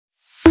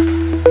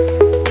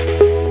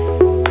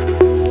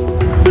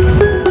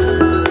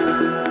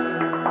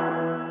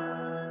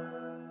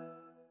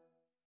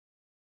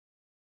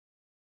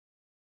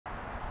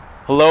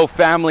Hello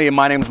family,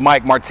 my name is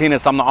Mike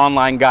Martinez. I'm the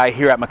online guy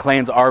here at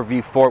McLean's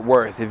RV Fort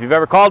Worth. If you've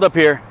ever called up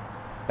here,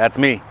 that's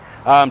me.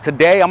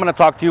 Today I'm going to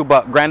talk to you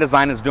about what Grand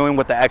Design is doing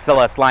with the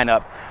XLS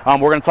lineup.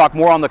 We're going to talk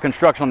more on the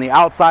construction on the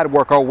outside,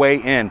 work our way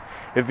in.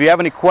 If you have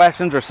any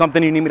questions or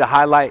something you need me to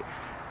highlight,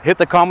 hit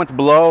the comments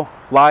below,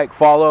 like,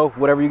 follow,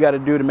 whatever you got to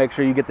do to make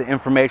sure you get the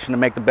information to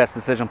make the best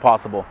decision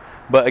possible.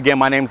 But again,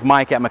 my name's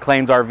Mike at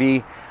McLean's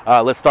RV.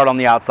 Let's start on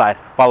the outside.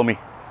 Follow me.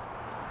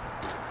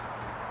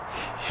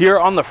 Here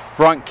on the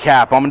front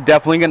cap, I'm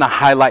definitely going to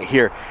highlight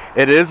here.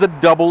 It is a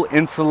double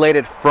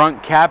insulated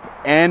front cap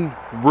and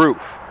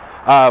roof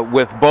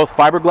with both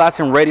fiberglass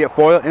and radiant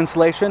foil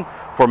insulation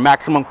for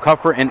maximum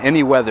comfort in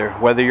any weather,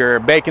 whether you're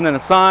baking in the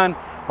sun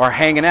or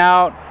hanging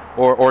out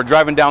or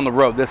driving down the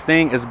road. This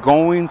thing is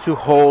going to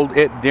hold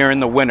it during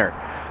the winter.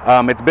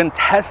 It's been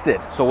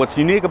tested. So what's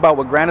unique about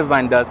what Grand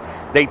Design does,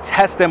 they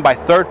test them by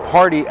third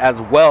party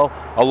as well,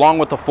 along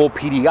with the full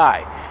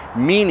PDI.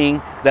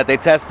 Meaning that they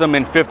test them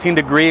in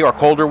 15-degree or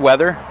colder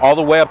weather all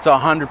the way up to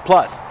 100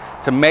 plus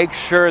to make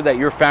sure that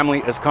your family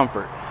is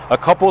comfort. A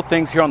couple of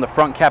things here on the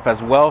front cap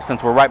as well,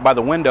 since we're right by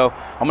the window,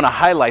 I'm going to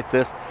highlight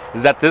this,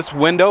 is that this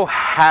window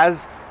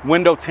has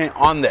window tint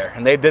on there,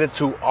 and they did it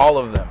to all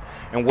of them.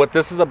 And what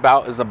this is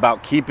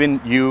about keeping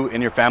you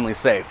and your family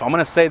safe. I'm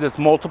going to say this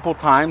multiple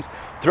times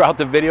throughout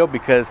the video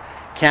because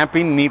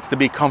camping needs to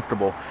be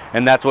comfortable,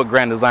 and that's what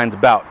Grand Design's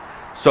about.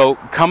 So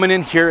coming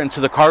in here into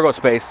the cargo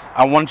space,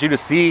 I want you to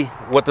see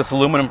what this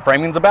aluminum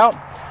framing is about.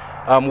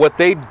 What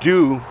they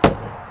do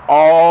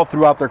all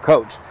throughout their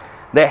coach,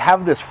 they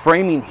have this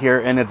framing here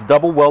and it's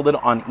double welded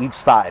on each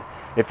side.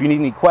 If you need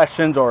any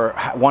questions or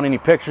want any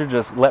pictures,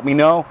 just let me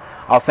know.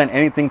 I'll send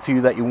anything to you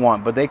that you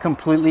want. But they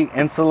completely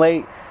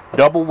insulate,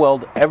 double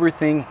weld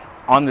everything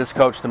on this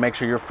coach to make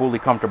sure you're fully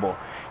comfortable.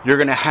 You're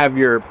gonna have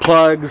your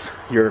plugs,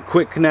 your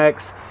quick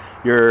connects,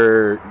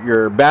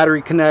 your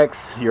battery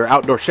connects, your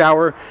outdoor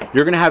shower.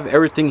 You're gonna have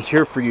everything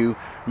here for you,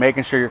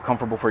 making sure you're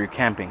comfortable for your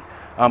camping.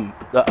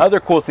 The other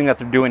cool thing that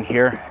they're doing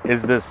here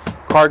is this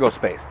cargo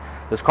space.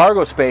 This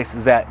cargo space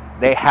is that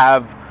they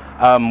have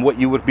what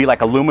you would be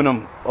like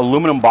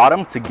aluminum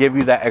bottom to give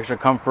you that extra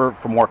comfort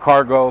for more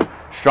cargo,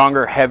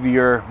 stronger,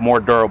 heavier, more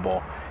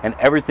durable. And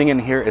everything in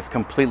here is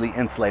completely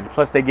insulated.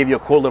 Plus they give you a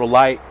cool little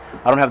light.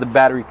 I don't have the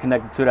battery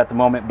connected to it at the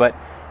moment, but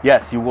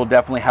yes, you will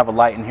definitely have a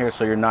light in here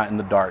so you're not in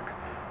the dark.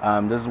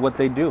 This is what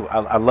they do.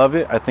 I love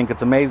it. I think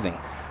it's amazing.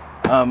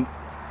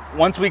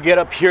 Once we get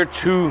up here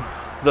to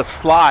the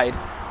slide,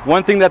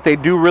 one thing that they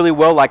do really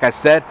well, like I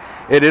said,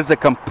 it is a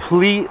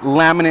complete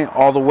laminate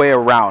all the way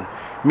around,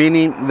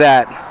 meaning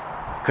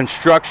that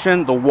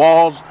construction, the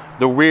walls,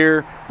 the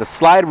rear, the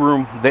slide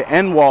room, the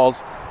end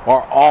walls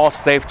are all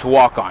safe to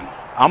walk on.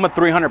 I'm a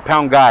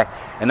 300-pound guy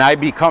and I'd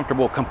be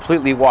comfortable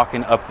completely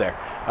walking up there.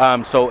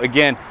 So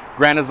again,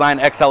 Grand Design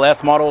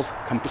XLS models,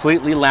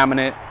 completely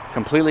laminate,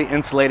 completely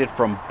insulated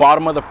from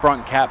bottom of the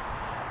front cap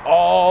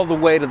all the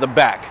way to the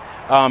back,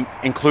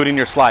 including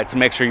your slide to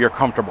make sure you're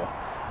comfortable.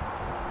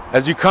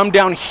 As you come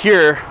down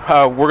here,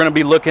 we're going to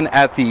be looking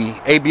at the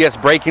ABS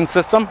braking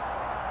system.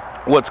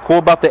 What's cool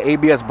about the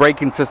ABS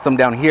braking system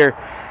down here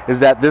is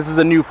that this is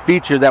a new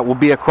feature that will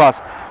be across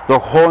the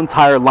whole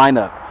entire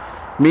lineup,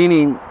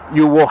 meaning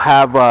you will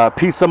have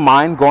peace of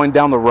mind going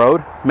down the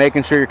road,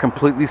 making sure you're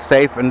completely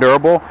safe and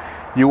durable.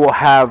 You will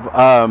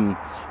have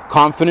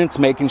confidence,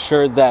 making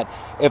sure that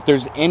if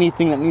there's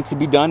anything that needs to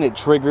be done, it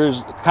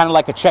triggers kind of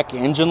like a check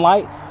engine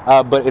light,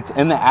 but it's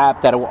in the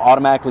app that it will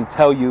automatically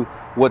tell you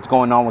what's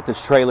going on with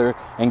this trailer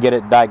and get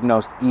it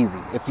diagnosed easy.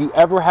 If you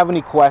ever have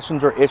any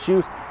questions or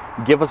issues,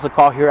 give us a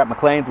call here at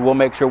McLean's. We'll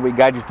make sure we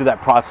guide you through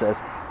that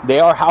process. They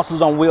are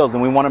houses on wheels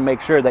and we want to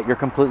make sure that you're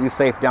completely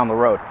safe down the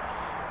road.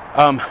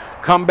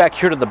 Come back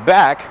here to the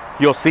back,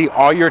 you'll see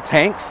all your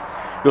tanks.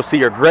 You'll see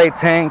your gray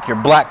tank, your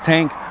black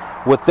tank.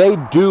 What they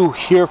do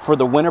here for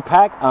the winter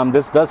pack,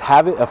 this does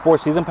have it, a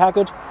 4-season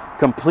package,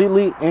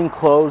 completely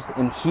enclosed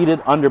and heated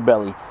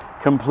underbelly,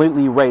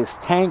 completely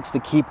raised tanks to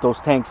keep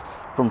those tanks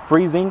from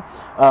freezing.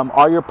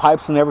 All your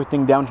pipes and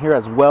everything down here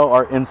as well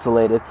are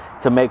insulated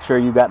to make sure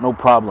you got no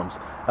problems.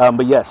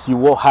 But yes, you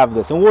will have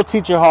this. And we'll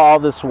teach you how all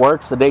this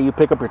works the day you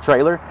pick up your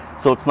trailer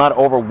so it's not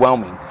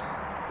overwhelming.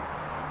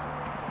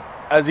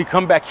 As you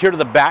come back here to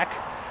the back,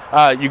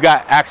 you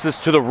got access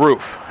to the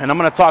roof, and I'm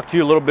going to talk to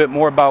you a little bit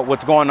more about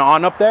what's going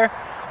on up there.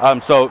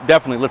 So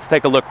definitely let's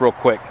take a look real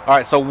quick. All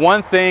right, so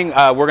one thing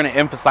we're going to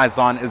emphasize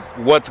on is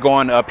what's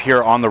going up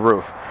here on the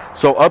roof.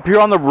 So up here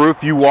on the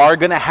roof, you are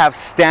going to have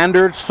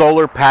standard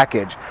solar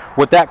package.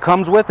 What that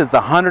comes with is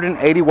a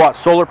 180-watt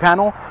solar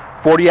panel,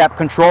 40-amp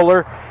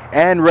controller,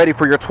 and ready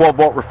for your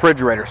 12-volt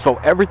refrigerator. So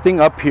everything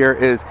up here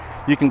is,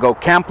 you can go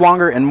camp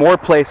longer in more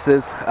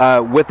places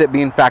with it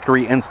being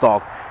factory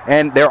installed.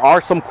 And there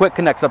are some quick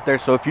connects up there,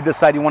 so if you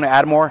decide you want to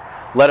add more,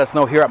 let us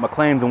know here at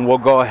McLean's and we'll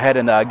go ahead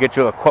and get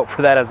you a quote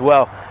for that as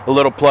well. A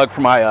little plug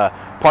for my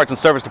parts and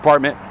service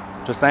department.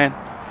 Just saying.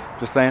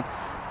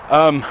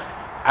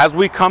 As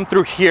we come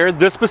through here,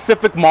 this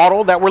specific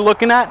model that we're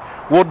looking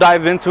at, we'll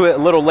dive into it a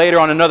little later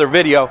on another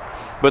video,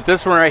 but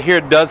this one right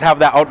here does have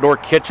that outdoor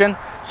kitchen.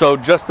 So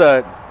just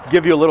to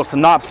give you a little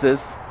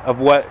synopsis, of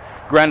what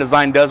Grand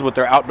Design does with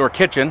their outdoor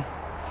kitchen,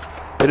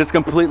 it is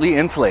completely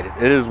insulated.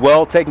 It is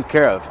well taken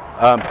care of.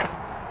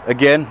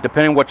 Again,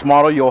 depending on which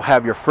model, you'll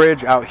have your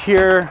fridge out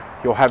here,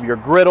 you'll have your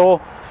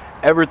griddle.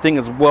 Everything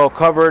is well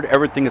covered.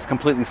 Everything is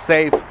completely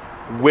safe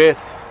with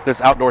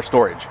this outdoor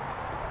storage.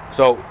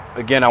 So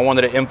again, I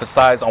wanted to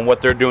emphasize on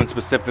what they're doing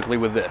specifically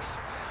with this.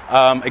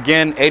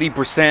 Again,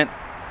 80%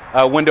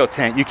 window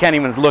tint. You can't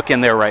even look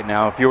in there right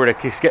now. If you were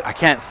to, I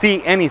can't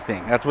see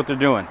anything. That's what they're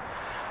doing.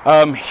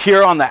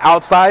 Here on the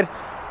outside,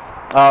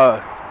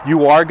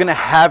 you are going to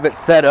have it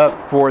set up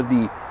for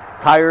the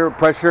tire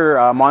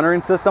pressure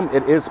monitoring system.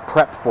 It is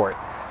prepped for it.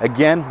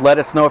 Again, let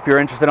us know if you're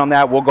interested on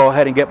that. We'll go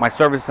ahead and get my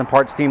service and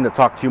parts team to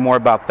talk to you more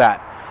about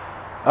that.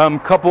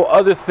 Couple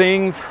other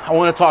things I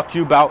want to talk to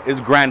you about is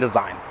Grand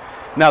Design.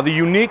 Now, the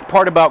unique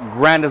part about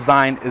Grand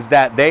Design is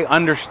that they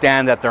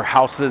understand that their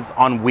house is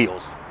on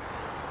wheels.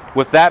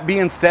 With that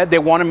being said, they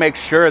want to make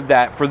sure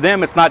that for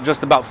them, it's not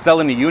just about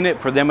selling a unit.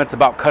 For them, it's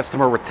about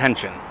customer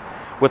retention.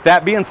 With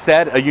that being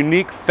said, a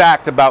unique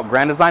fact about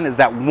Grand Design is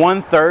that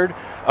 1/3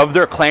 of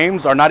their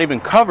claims are not even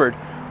covered,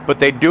 but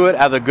they do it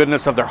out of the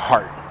goodness of their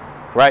heart,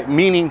 right?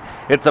 Meaning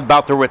it's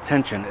about the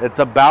retention. It's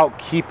about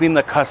keeping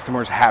the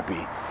customers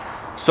happy.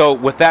 So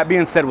with that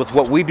being said, with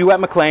what we do at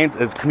McLean's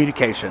is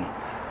communication.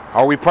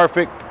 Are we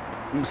perfect?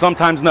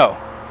 Sometimes no.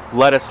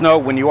 Let us know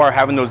when you are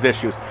having those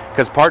issues,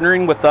 because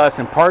partnering with us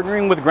and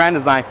partnering with Grand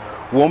Design,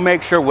 we'll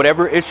make sure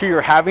whatever issue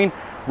you're having,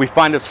 we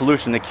find a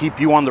solution to keep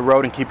you on the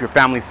road and keep your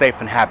family safe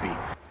and happy.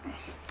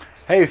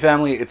 Hey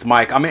family, it's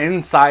Mike. I'm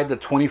inside the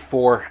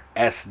 24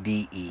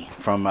 SDE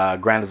from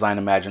Grand Design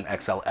Imagine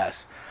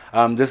XLS.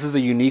 This is a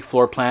unique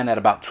floor plan at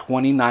about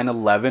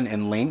 2911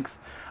 in length.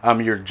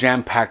 You're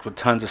jam-packed with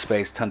tons of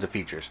space, tons of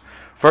features.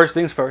 First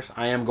things first,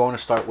 I am going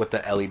to start with the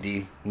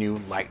LED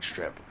new light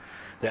strip.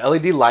 The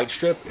LED light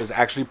strip is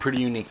actually pretty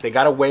unique. They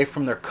got away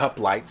from their cup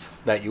lights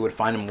that you would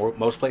find in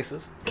most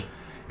places.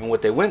 And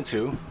what they went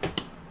to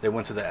the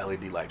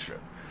LED light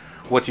strip.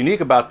 What's unique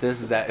about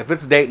this is that if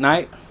it's date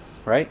night,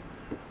 right?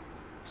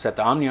 Set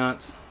the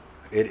ambiance,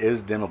 it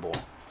is dimmable.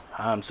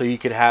 So you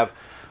could have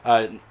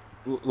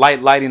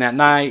lighting at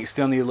night. You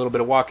still need a little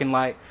bit of walk-in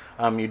light.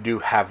 You do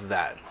have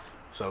that.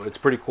 So it's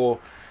pretty cool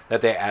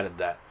that they added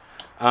that.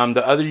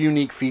 The other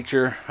unique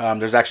feature,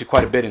 there's actually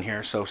quite a bit in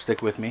here, so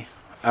stick with me,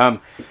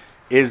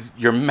 is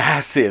your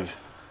massive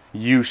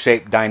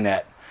U-shaped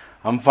dinette.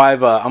 I'm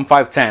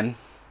 5'10",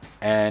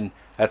 and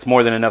that's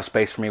more than enough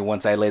space for me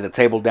once I lay the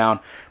table down,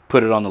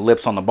 put it on the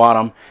lips on the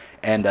bottom,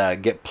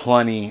 and get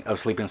plenty of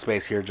sleeping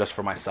space here just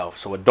for myself.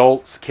 So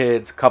adults,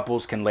 kids,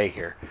 couples can lay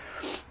here.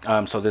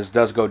 So this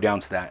does go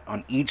down to that.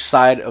 On each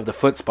side of the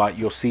foot spot,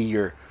 you'll see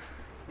your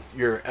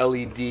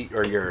LED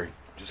or your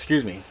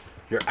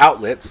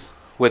outlets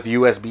with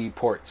USB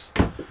ports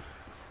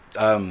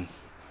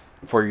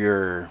for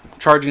your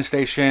charging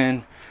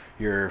station,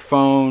 your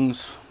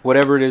phones,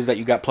 whatever it is that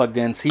you got plugged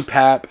in,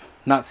 CPAP,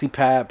 not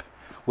CPAP,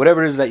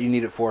 whatever it is that you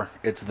need it for,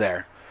 it's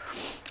there.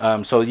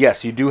 So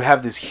yes, you do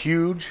have this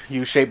huge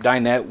U-shaped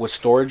dinette with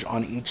storage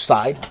on each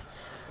side.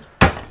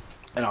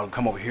 And I'll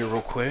come over here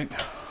real quick.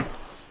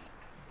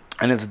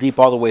 And it's deep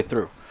all the way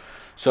through.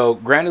 So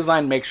Grand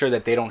Design makes sure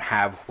that they don't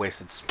have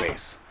wasted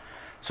space.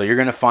 So you're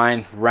going to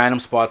find random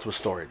spots with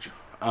storage.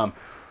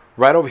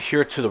 Right over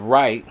here to the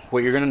right,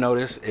 what you're going to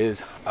notice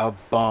is a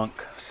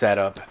bunk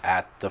setup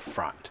at the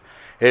front.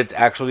 It's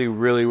actually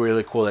really,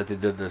 really cool that they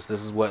did this.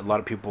 This is what a lot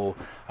of people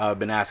have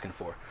been asking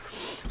for.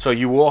 So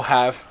you will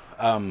have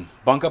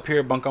bunk up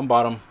here, bunk on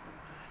bottom.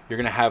 You're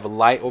going to have a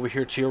light over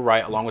here to your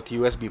right along with the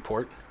USB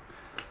port.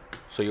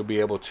 So you'll be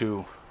able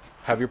to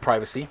have your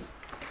privacy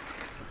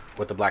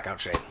with the blackout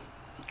shade.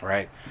 All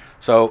right.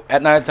 So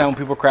at night time when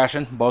people are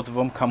crashing, both of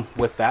them come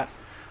with that,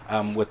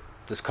 with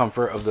this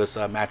comfort of this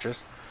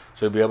mattress.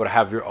 So you'll be able to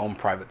have your own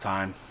private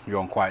time, your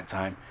own quiet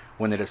time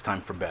when it is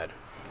time for bed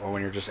or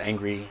when you're just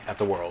angry at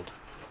the world.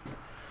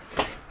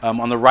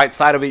 On the right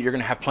side of it, you're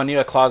going to have plenty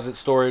of closet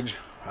storage,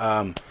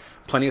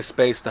 plenty of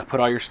space to put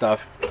all your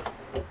stuff,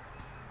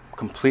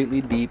 completely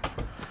deep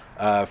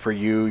for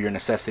you, your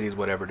necessities,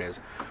 whatever it is.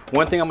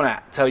 One thing I'm going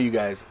to tell you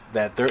guys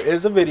that there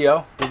is a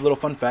video, this is a little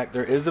fun fact,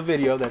 there is a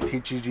video that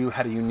teaches you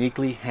how to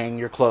uniquely hang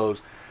your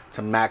clothes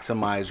to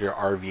maximize your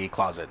RV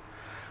closet.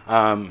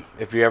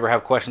 If you ever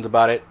have questions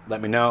about it,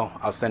 let me know.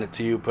 I'll send it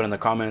to you, put in the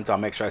comments. I'll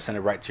make sure I send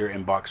it right to your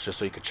inbox just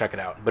so you can check it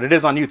out. But it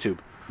is on YouTube.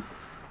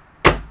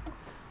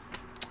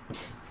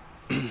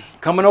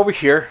 Coming over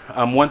here,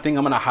 one thing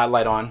I'm going to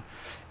highlight on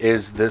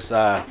is this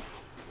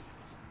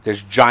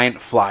this giant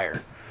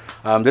flyer.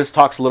 This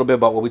talks a little bit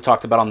about what we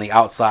talked about on the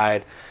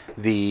outside,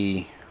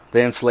 the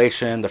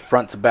insulation, the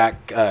front to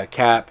back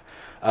cap,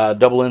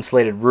 double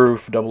insulated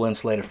roof, double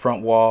insulated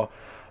front wall,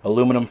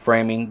 aluminum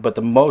framing. But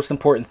the most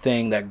important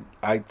thing that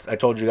I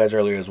told you guys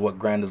earlier is what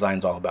Grand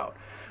Design's all about,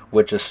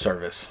 which is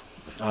service.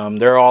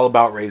 They're all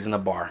about raising the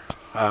bar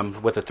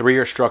with a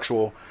 3-year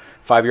structural,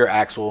 5-year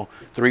axle,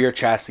 3-year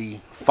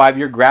chassis,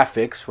 5-year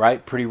graphics,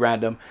 right? Pretty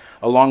random,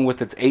 along with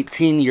its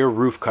 18-year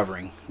roof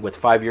covering with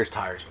 5 years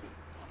tires.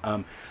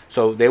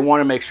 So they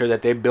want to make sure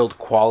that they build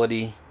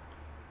quality,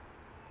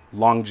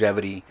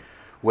 longevity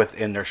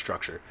within their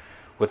structure.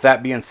 With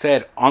that being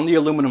said, on the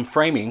aluminum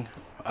framing,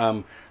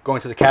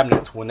 going to the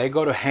cabinets, when they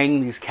go to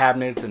hang these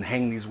cabinets and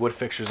hang these wood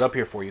fixtures up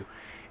here for you,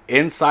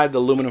 inside the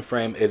aluminum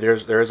frame,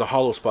 there is a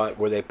hollow spot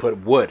where they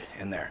put wood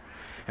in there.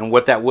 And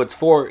what that wood's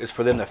for is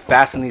for them to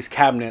fasten these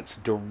cabinets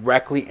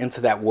directly into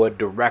that wood,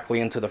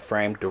 directly into the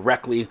frame,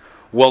 directly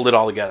weld it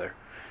all together.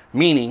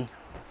 Meaning,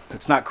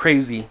 it's not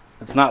crazy,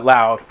 it's not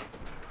loud,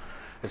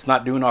 it's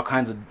not doing all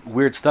kinds of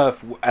weird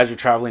stuff as you're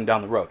traveling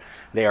down the road.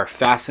 They are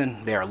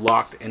fastened, they are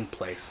locked in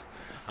place.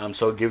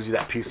 So it gives you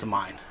that peace of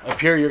mind. Up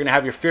here, you're gonna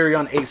have your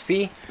Furrion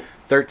AC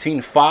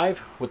 13.5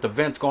 with the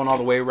vents going all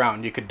the way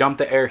around. You could dump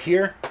the air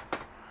here,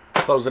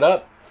 close it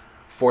up,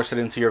 force it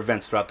into your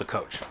vents throughout the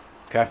coach,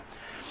 okay?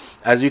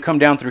 As you come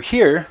down through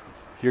here,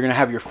 you're gonna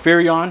have your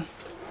Furrion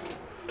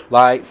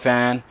light,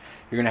 fan.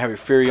 You're gonna have your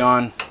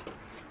Furrion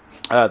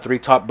 3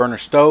 top burner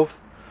stove,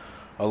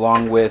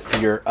 along with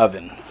your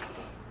oven.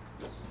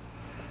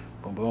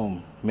 Boom,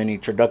 boom, mini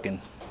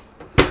turducken.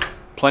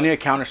 Plenty of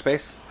counter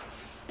space.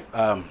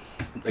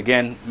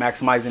 Again,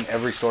 maximizing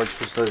every storage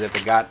facility that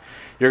they got.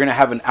 You're gonna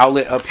have an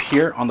outlet up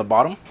here on the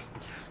bottom.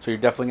 So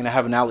you're definitely gonna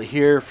have an outlet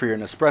here for your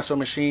Nespresso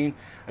machine.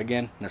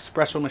 Again,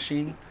 Nespresso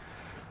machine.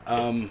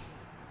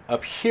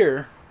 Up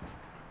here,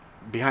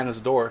 behind this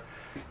door,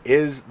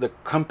 is the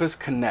Compass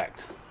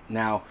Connect.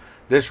 Now,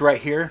 this right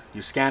here,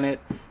 you scan it,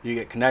 you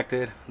get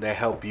connected. They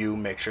help you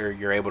make sure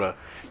you're able to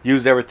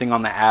use everything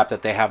on the app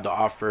that they have to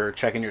offer,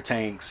 checking your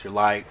tanks, your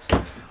lights,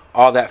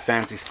 all that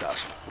fancy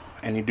stuff.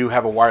 And you do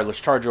have a wireless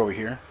charger over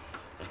here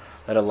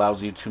that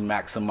allows you to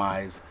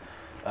maximize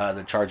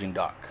the charging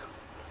dock.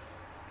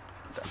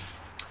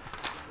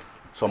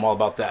 So I'm all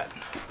about that.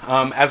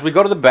 As we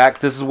go to the back,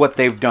 this is what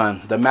they've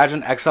done. The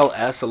Imagine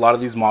XLS, a lot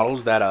of these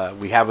models that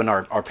we have in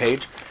our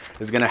page,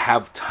 is going to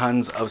have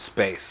tons of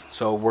space.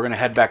 So we're going to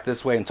head back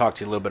this way and talk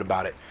to you a little bit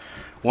about it.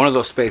 One of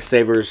those space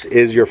savers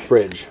is your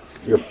fridge.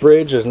 Your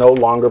fridge is no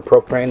longer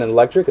propane and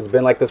electric. It's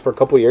been like this for a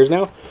couple of years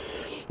now,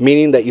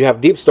 meaning that you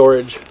have deep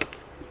storage,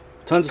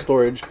 tons of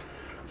storage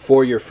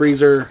for your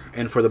freezer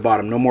and for the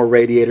bottom. No more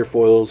radiator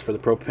foils for the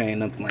propane,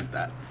 nothing like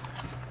that.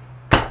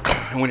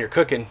 And when you're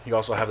cooking, you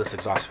also have this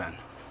exhaust fan.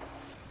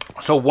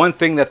 So one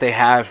thing that they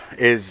have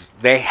is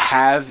they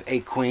have a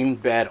queen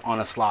bed on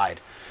a slide.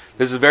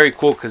 This is very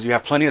cool because you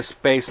have plenty of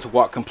space to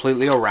walk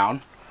completely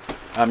around.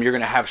 You're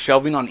going to have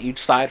shelving on each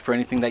side for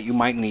anything that you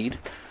might need.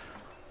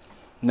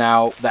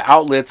 Now, the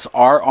outlets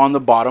are on the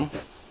bottom.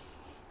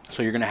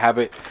 So you're going to have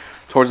it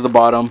towards the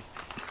bottom.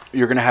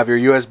 You're going to have your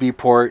USB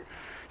port.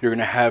 You're going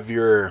to have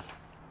your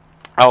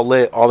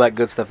outlet, all that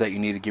good stuff that you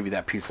need to give you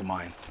that peace of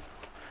mind.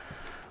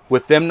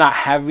 With them not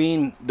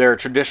having their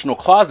traditional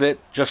closet,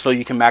 just so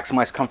you can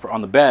maximize comfort on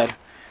the bed,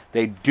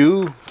 they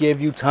do give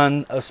you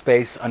ton of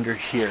space under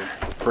here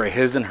for a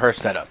his and her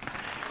setup.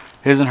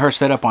 His and her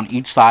setup on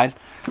each side,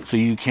 so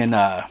you can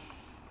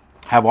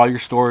have all your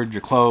storage,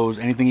 your clothes,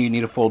 anything you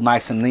need to fold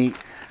nice and neat,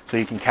 so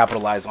you can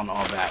capitalize on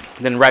all that.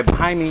 Then right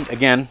behind me,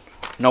 again,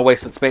 no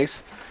wasted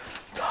space.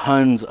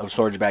 Tons of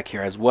storage back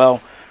here as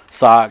well.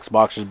 Socks,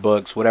 boxers,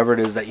 books, whatever it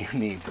is that you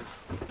need.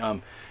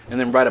 And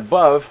then right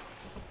above,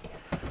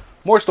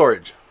 more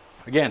storage.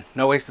 Again,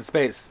 no wasted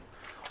space.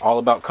 All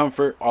about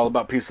comfort, all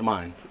about peace of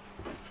mind.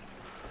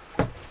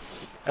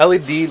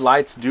 LED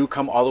lights do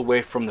come all the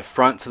way from the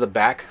front to the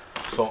back.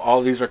 So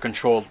all these are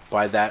controlled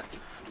by that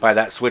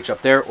switch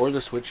up there or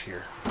the switch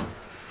here.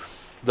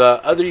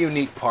 The other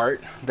unique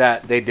part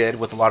that they did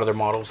with a lot of their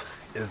models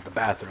is the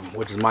bathroom,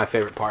 which is my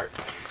favorite part.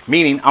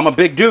 Meaning, I'm a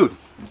big dude.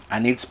 I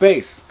need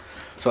space.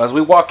 So as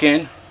we walk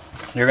in,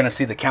 you're going to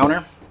see the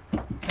counter,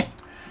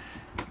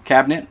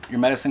 cabinet, your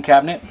medicine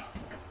cabinet.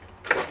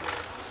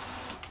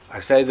 I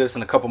say this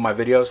in a couple of my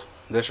videos.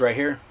 This right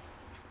here,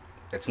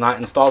 it's not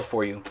installed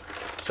for you.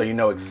 So you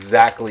know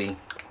exactly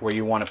where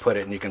you want to put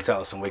it, and you can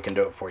tell us and we can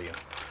do it for you.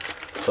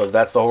 So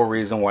that's the whole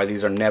reason why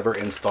these are never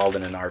installed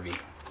in an RV.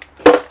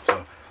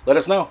 So let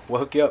us know, we'll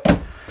hook you up.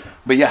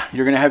 But yeah,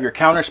 you're gonna have your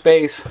counter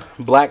space,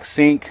 black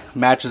sink,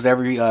 matches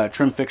every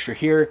trim fixture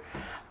here,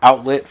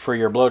 outlet for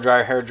your blow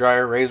dryer, hair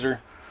dryer, razor.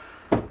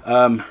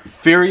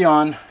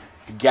 Furrion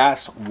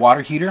gas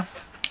water heater,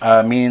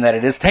 meaning that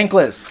it is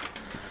tankless.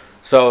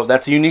 So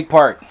that's a unique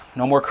part.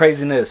 No more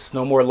craziness,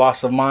 no more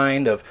loss of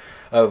mind of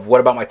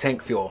what about my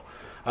tank fuel.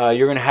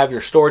 You're going to have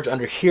your storage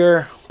under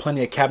here,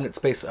 plenty of cabinet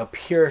space up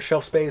here,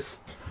 shelf space,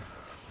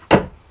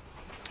 a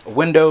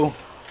window,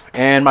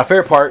 and my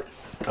favorite part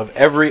of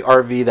every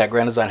RV that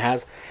Grand Design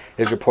has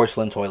is your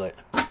porcelain toilet.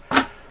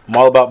 I'm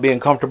all about being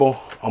comfortable.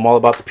 I'm all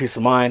about the peace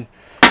of mind.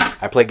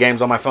 I play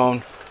games on my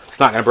phone. It's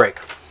not going to break.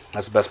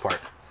 That's the best part.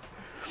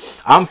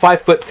 I'm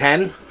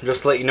 5'10",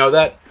 just to let you know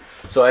that.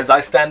 So as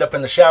I stand up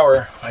in the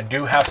shower, I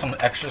do have some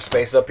extra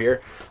space up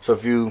here. So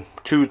if you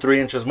 2-3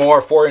 inches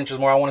more, 4 inches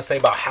more, I want to say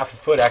about half a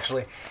foot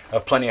actually,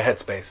 of plenty of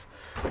headspace.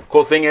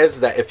 Cool thing is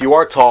that if you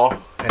are tall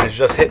and it's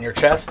just hitting your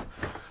chest,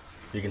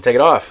 you can take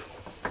it off.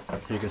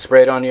 You can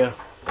spray it on you,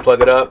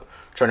 plug it up,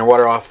 turn your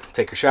water off,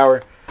 take your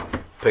shower,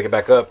 pick it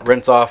back up,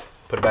 rinse off,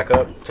 put it back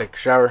up, take your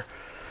shower.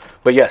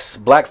 But yes,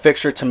 black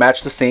fixture to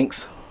match the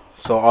sinks.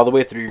 So all the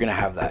way through, you're going to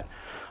have that.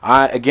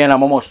 Again,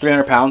 I'm almost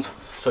 300 pounds,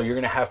 so you're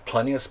gonna have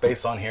plenty of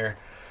space on here.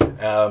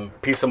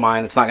 Peace of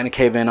mind. It's not gonna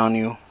cave in on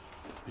you.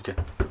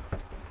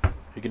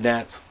 You can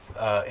dance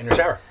in your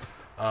shower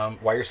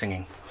while you're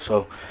singing.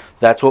 So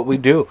that's what we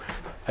do.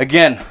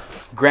 Again,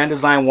 Grand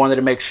Design wanted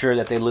to make sure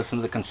that they listen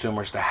to the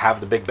consumers to have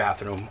the big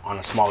bathroom on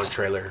a smaller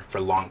trailer for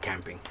long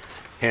camping.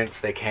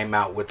 Hence, they came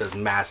out with this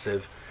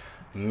massive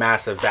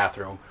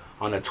bathroom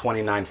on a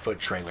 29-foot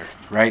trailer,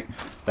 right?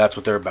 That's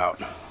what they're about.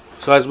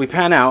 So as we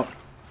pan out,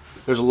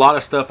 there's a lot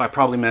of stuff I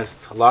probably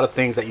missed, a lot of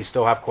things that you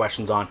still have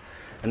questions on,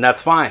 and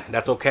that's fine,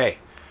 that's okay.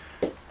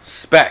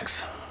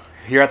 Specs.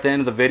 Here at the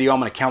end of the video, I'm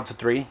gonna count to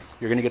 3.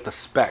 You're gonna get the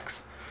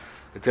specs.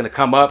 It's gonna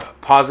come up,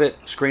 pause it,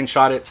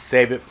 screenshot it,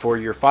 save it for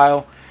your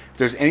file. If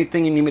there's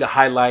anything you need me to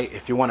highlight,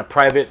 if you want a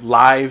private,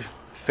 live,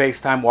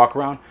 FaceTime walk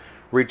around,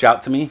 reach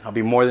out to me. I'll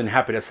be more than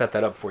happy to set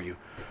that up for you.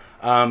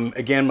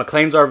 Again,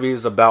 McLean's RV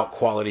is about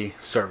quality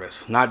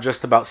service, not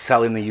just about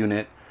selling the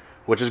unit,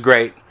 which is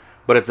great,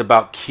 but it's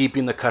about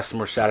keeping the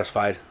customer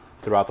satisfied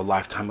throughout the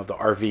lifetime of the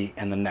RV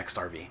and the next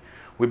RV.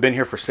 We've been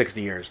here for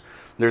 60 years.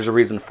 There's a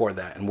reason for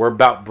that, and we're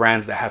about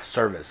brands that have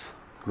service.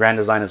 Grand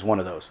Design is one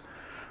of those.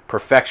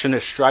 Perfection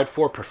is strived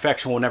for.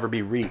 Perfection will never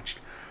be reached,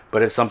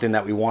 but it's something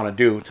that we want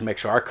to do to make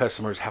sure our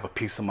customers have a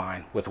peace of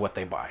mind with what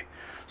they buy.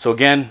 So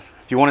again,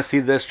 if you want to see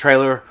this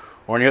trailer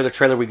or any other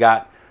trailer we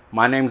got,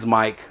 my name's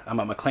Mike. I'm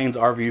at McLean's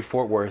RV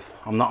Fort Worth.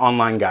 I'm the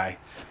online guy.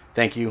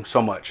 Thank you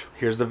so much.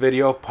 Here's the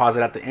video. Pause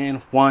it at the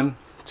end. 1,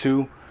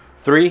 2,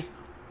 3.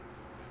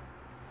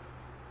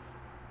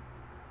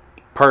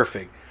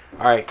 Perfect.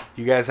 All right,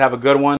 you guys have a good one.